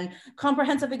essay and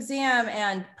comprehensive exam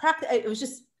and practice. It was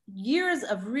just years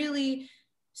of really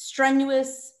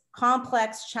strenuous,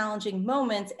 complex, challenging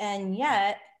moments. And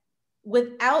yet,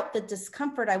 without the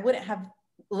discomfort, I wouldn't have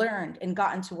learned and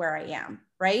gotten to where I am,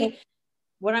 right?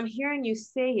 What I'm hearing you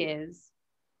say is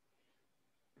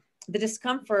the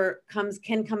discomfort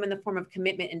can come in the form of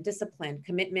commitment and discipline,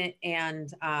 commitment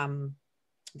and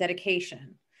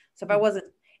dedication. So if I wasn't,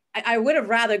 I would have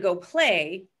rather go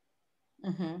play,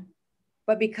 mm-hmm.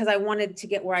 but because I wanted to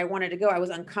get where I wanted to go, I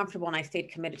was uncomfortable and I stayed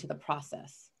committed to the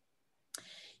process.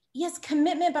 Yes,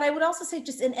 commitment, but I would also say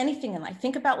just in anything in life,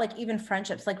 think about like even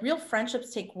friendships, like real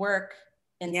friendships take work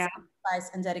and sacrifice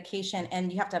and dedication,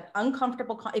 and you have to have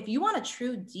uncomfortable, if you want a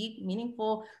true, deep,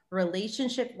 meaningful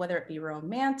relationship, whether it be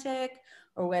romantic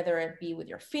or whether it be with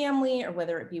your family or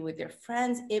whether it be with your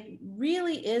friends, it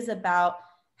really is about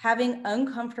having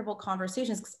uncomfortable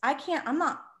conversations. Because I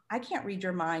can't read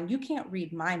your mind. You can't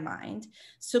read my mind.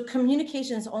 So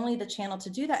communication is only the channel to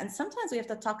do that. And sometimes we have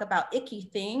to talk about icky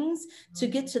things to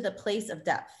get to the place of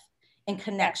depth and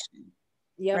connection.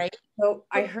 Yeah. Right. So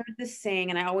I heard this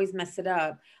saying and I always mess it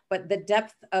up, but the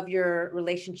depth of your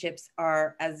relationships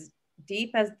are as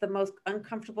deep as the most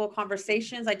uncomfortable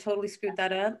conversations. I totally screwed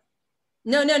that up.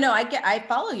 No. I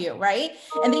follow you. Right.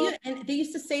 And they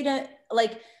used to say to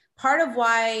like, part of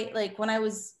why, like when I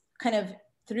was kind of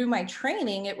through my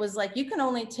training, it was like, you can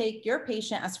only take your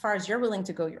patient as far as you're willing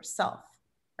to go yourself.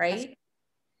 Right.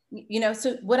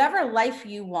 So whatever life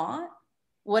you want,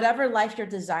 whatever life you're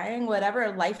desiring,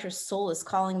 whatever life your soul is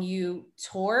calling you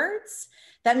towards,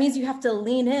 that means you have to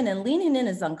lean in, and leaning in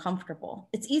is uncomfortable.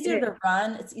 It's easier to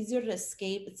run. It's easier to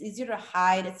escape. It's easier to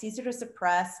hide. It's easier to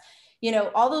suppress,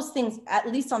 all those things,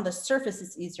 at least on the surface,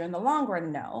 it's easier. In the long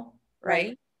run, no.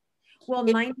 Right. Well,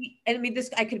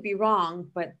 I could be wrong,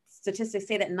 but statistics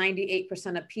say that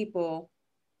 98% of people,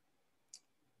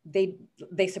 they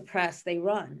suppress, they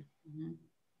run. Mm-hmm.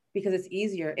 Because it's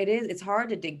easier. It's hard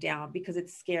to dig down because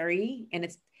it's scary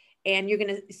and you're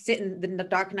going to sit in the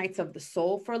dark nights of the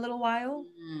soul for a little while.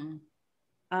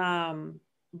 Mm-hmm.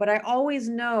 But I always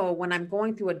know when I'm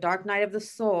going through a dark night of the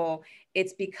soul,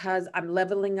 it's because I'm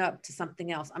leveling up to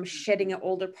something else. I'm shedding an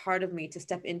older part of me to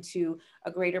step into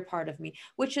a greater part of me,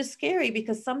 which is scary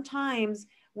because sometimes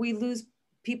we lose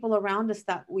people around us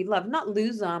that we love, not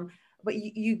lose them, but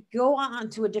you go on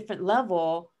to a different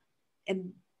level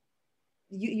and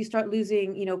you start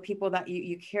losing, people that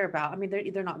you care about. I mean,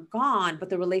 they're not gone, but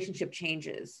the relationship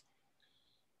changes.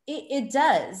 It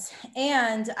does.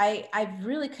 And I've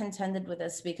really contended with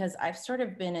this because I've sort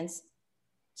of been in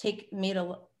made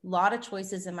a lot of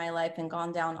choices in my life and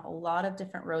gone down a lot of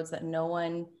different roads that no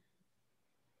one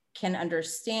can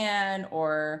understand,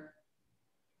 or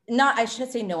not, I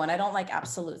should say no one. I don't like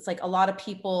absolutes. Like a lot of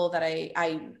people that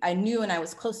I knew and I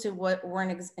was close to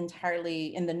weren't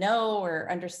entirely in the know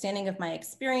or understanding of my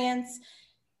experience.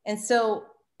 And so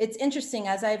it's interesting,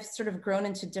 as I've sort of grown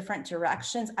into different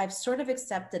directions, I've sort of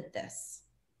accepted this.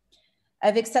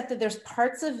 I've accepted there's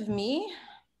parts of me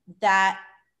that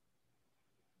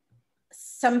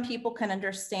some people can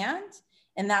understand,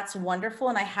 and that's wonderful.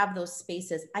 And I have those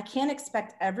spaces. I can't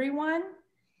expect everyone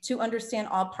to understand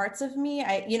all parts of me.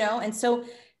 And so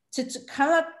to come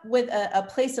up with a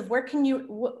place of where can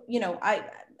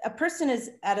a person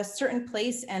is at a certain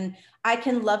place and I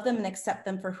can love them and accept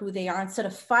them for who they are, instead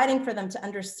of fighting for them to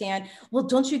understand, well,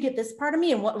 don't you get this part of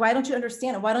me? And why don't you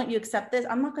understand? And why don't you accept this?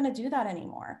 I'm not going to do that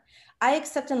anymore. I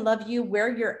accept and love you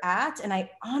where you're at, and I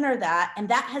honor that. And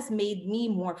that has made me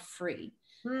more free.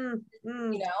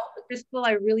 Crystal,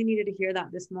 I really needed to hear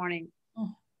that this morning.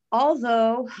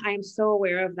 Although I am so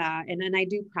aware of that, and I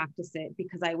do practice it,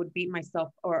 because I would beat myself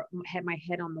or hit my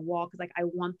head on the wall, because like I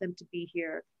want them to be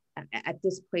here at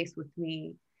this place with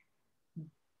me.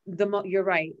 You're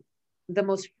right. The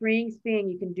most freeing thing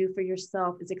you can do for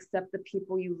yourself is accept the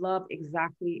people you love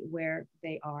exactly where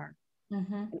they are,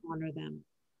 and honor them.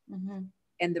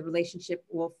 And the relationship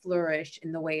will flourish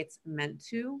in the way it's meant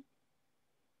to,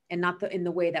 and not in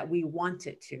the way that we want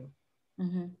it to.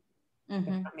 If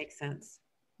that makes sense.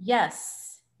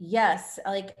 Yes.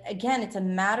 Like, again, it's a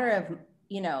matter of,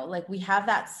 like we have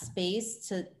that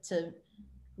space to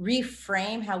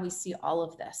reframe how we see all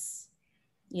of this,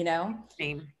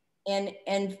 Same. And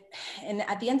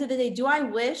at the end of the day, do I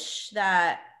wish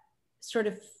that sort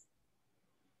of,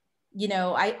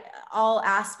 all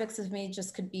aspects of me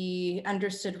just could be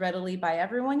understood readily by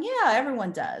everyone? Yeah,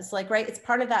 everyone does. Like, right. It's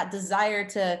part of that desire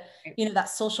to, that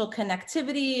social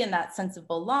connectivity and that sense of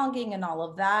belonging and all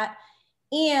of that.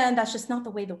 And that's just not the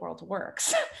way the world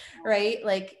works, right?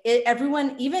 Like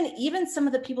everyone, even some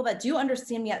of the people that do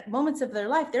understand me at moments of their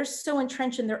life, they're so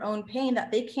entrenched in their own pain that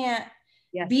they can't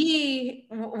be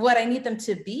what I need them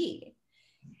to be.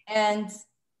 And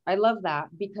I love that,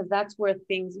 because that's where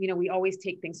things, we always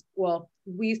take things,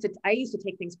 I used to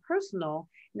take things personal.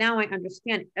 Now I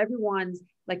understand everyone's,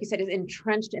 like you said, is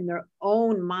entrenched in their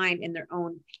own mind, in their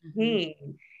own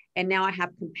pain. And now I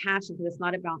have compassion, because it's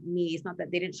not about me. It's not that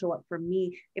they didn't show up for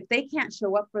me. If they can't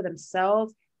show up for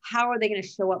themselves, how are they going to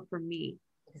show up for me?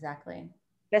 Exactly.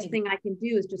 Best thing I can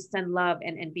do is just send love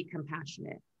and be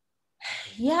compassionate.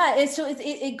 Yeah.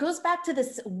 It goes back to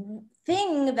this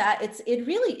thing that it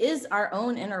really is our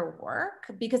own inner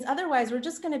work, because otherwise we're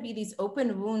just going to be these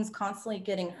open wounds constantly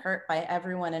getting hurt by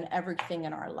everyone and everything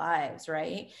in our lives.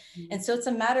 Right. And so it's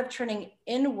a matter of turning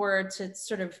inward to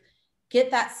sort of get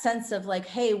that sense of like,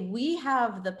 hey, we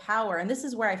have the power. And this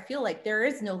is where I feel like there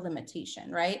is no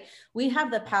limitation, right? We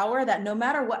have the power that no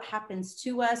matter what happens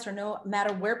to us, or no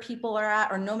matter where people are at,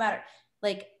 or no matter,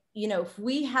 like, if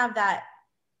we have that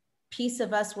piece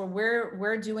of us where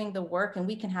we're doing the work, and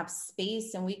we can have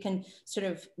space, and we can sort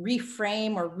of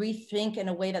reframe or rethink in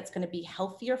a way that's going to be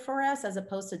healthier for us, as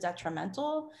opposed to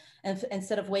detrimental. And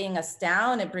instead of weighing us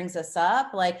down, it brings us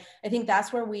up. Like, I think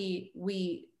that's where we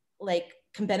like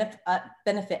can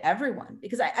benefit everyone,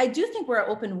 because I do think we're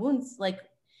open wounds. Like,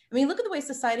 I mean, look at the way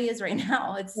society is right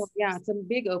now. It's a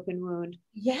big open wound.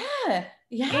 Yeah.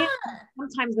 And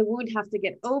sometimes the wound has to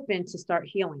get open to start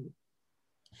healing.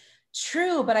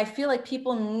 True, but I feel like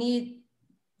people need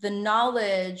the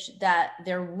knowledge that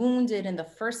they're wounded in the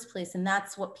first place, and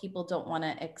that's what people don't want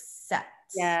to accept.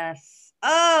 Yes.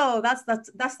 Oh, that's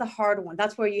the hard one.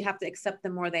 That's where you have to accept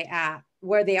them where they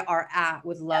are at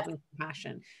with love and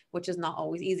compassion, which is not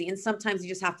always easy. And sometimes you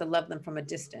just have to love them from a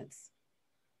distance.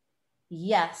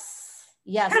 Yes.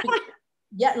 Yeah.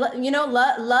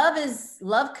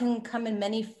 Love can come in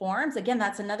many forms. Again,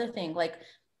 that's another thing. Like,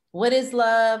 what is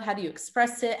love? How do you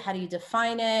express it? How do you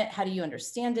define it? How do you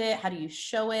understand it? How do you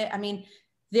show it? I mean,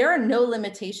 there are no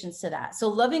limitations to that. So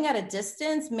loving at a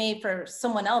distance may for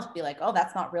someone else be like, oh,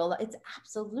 that's not real love. It's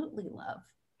absolutely love.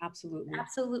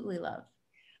 Absolutely love.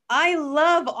 I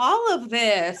love all of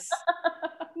this.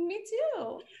 Me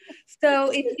too. So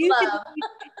if you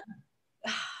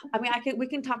we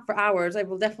can talk for hours. I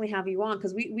will definitely have you on,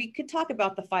 because we could talk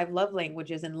about the 5 love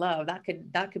languages in love. That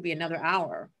could be another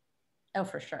hour. Oh,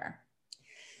 for sure.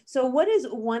 So what is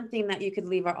one thing that you could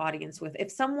leave our audience with? If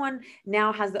someone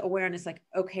now has the awareness, like,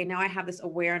 okay, now I have this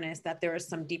awareness that there is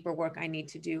some deeper work I need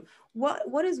to do.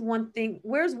 What is one thing,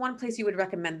 where's one place you would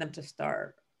recommend them to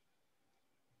start?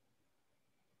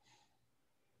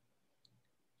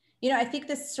 I think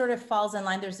this sort of falls in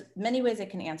line. There's many ways I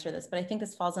can answer this, but I think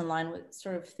this falls in line with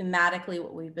sort of thematically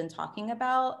what we've been talking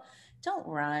about. Don't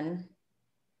run.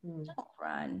 Don't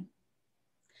run.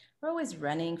 We're always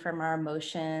running from our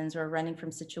emotions. We're running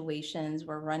from situations.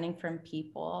 We're running from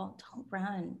people. Don't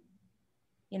run.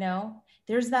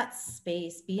 There's that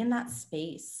space. Be in that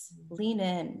space. Lean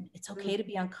in. It's okay to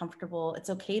be uncomfortable.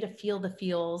 It's okay to feel the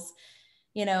feels.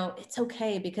 It's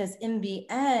okay, because in the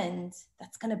end,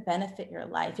 that's going to benefit your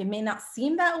life. It may not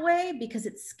seem that way because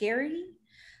it's scary,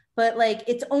 but like,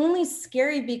 it's only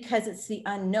scary because it's the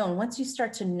unknown. Once you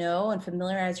start to know and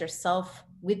familiarize yourself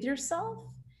with yourself,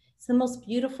 it's the most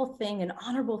beautiful thing and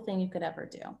honorable thing you could ever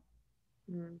do.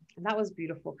 And that was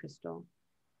beautiful, Crystal.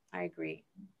 I agree.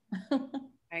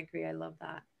 I agree. I love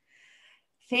that.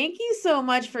 Thank you so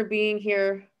much for being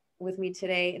here with me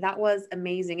today. That was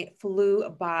amazing. It flew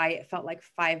by. It felt like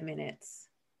 5 minutes.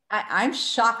 I'm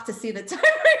shocked to see the time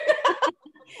right now.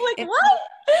 What?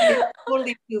 It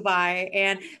totally flew by.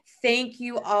 And thank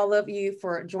you, all of you,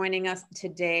 for joining us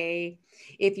today.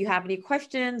 If you have any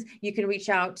questions, you can reach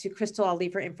out to Crystal. I'll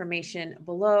leave her information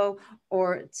below,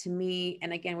 or to me.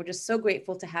 And again, we're just so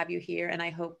grateful to have you here. And I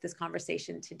hope this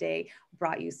conversation today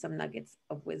brought you some nuggets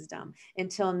of wisdom.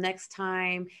 Until next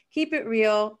time, keep it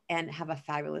real and have a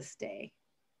fabulous day.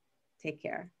 Take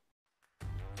care.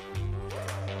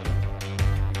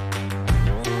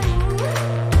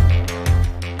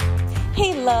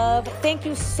 Hey, love, thank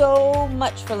you so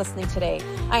much for listening today.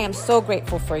 I am so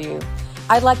grateful for you.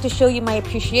 I'd like to show you my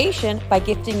appreciation by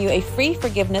gifting you a free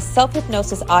forgiveness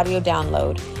self-hypnosis audio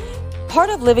download. Part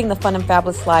of living the fun and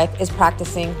fabulous life is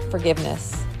practicing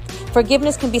forgiveness.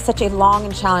 Forgiveness can be such a long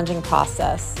and challenging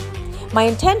process. My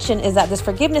intention is that this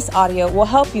forgiveness audio will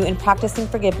help you in practicing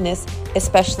forgiveness,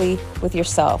 especially with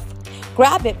yourself.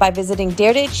 Grab it by visiting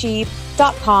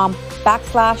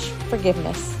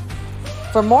daretoachieve.com/forgiveness.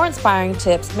 For more inspiring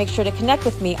tips, make sure to connect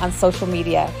with me on social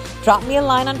media. Drop me a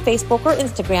line on Facebook or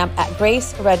Instagram at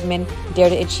Grace Redmond Dare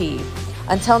to Achieve.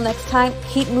 Until next time,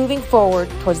 keep moving forward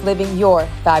towards living your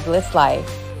fabulous life.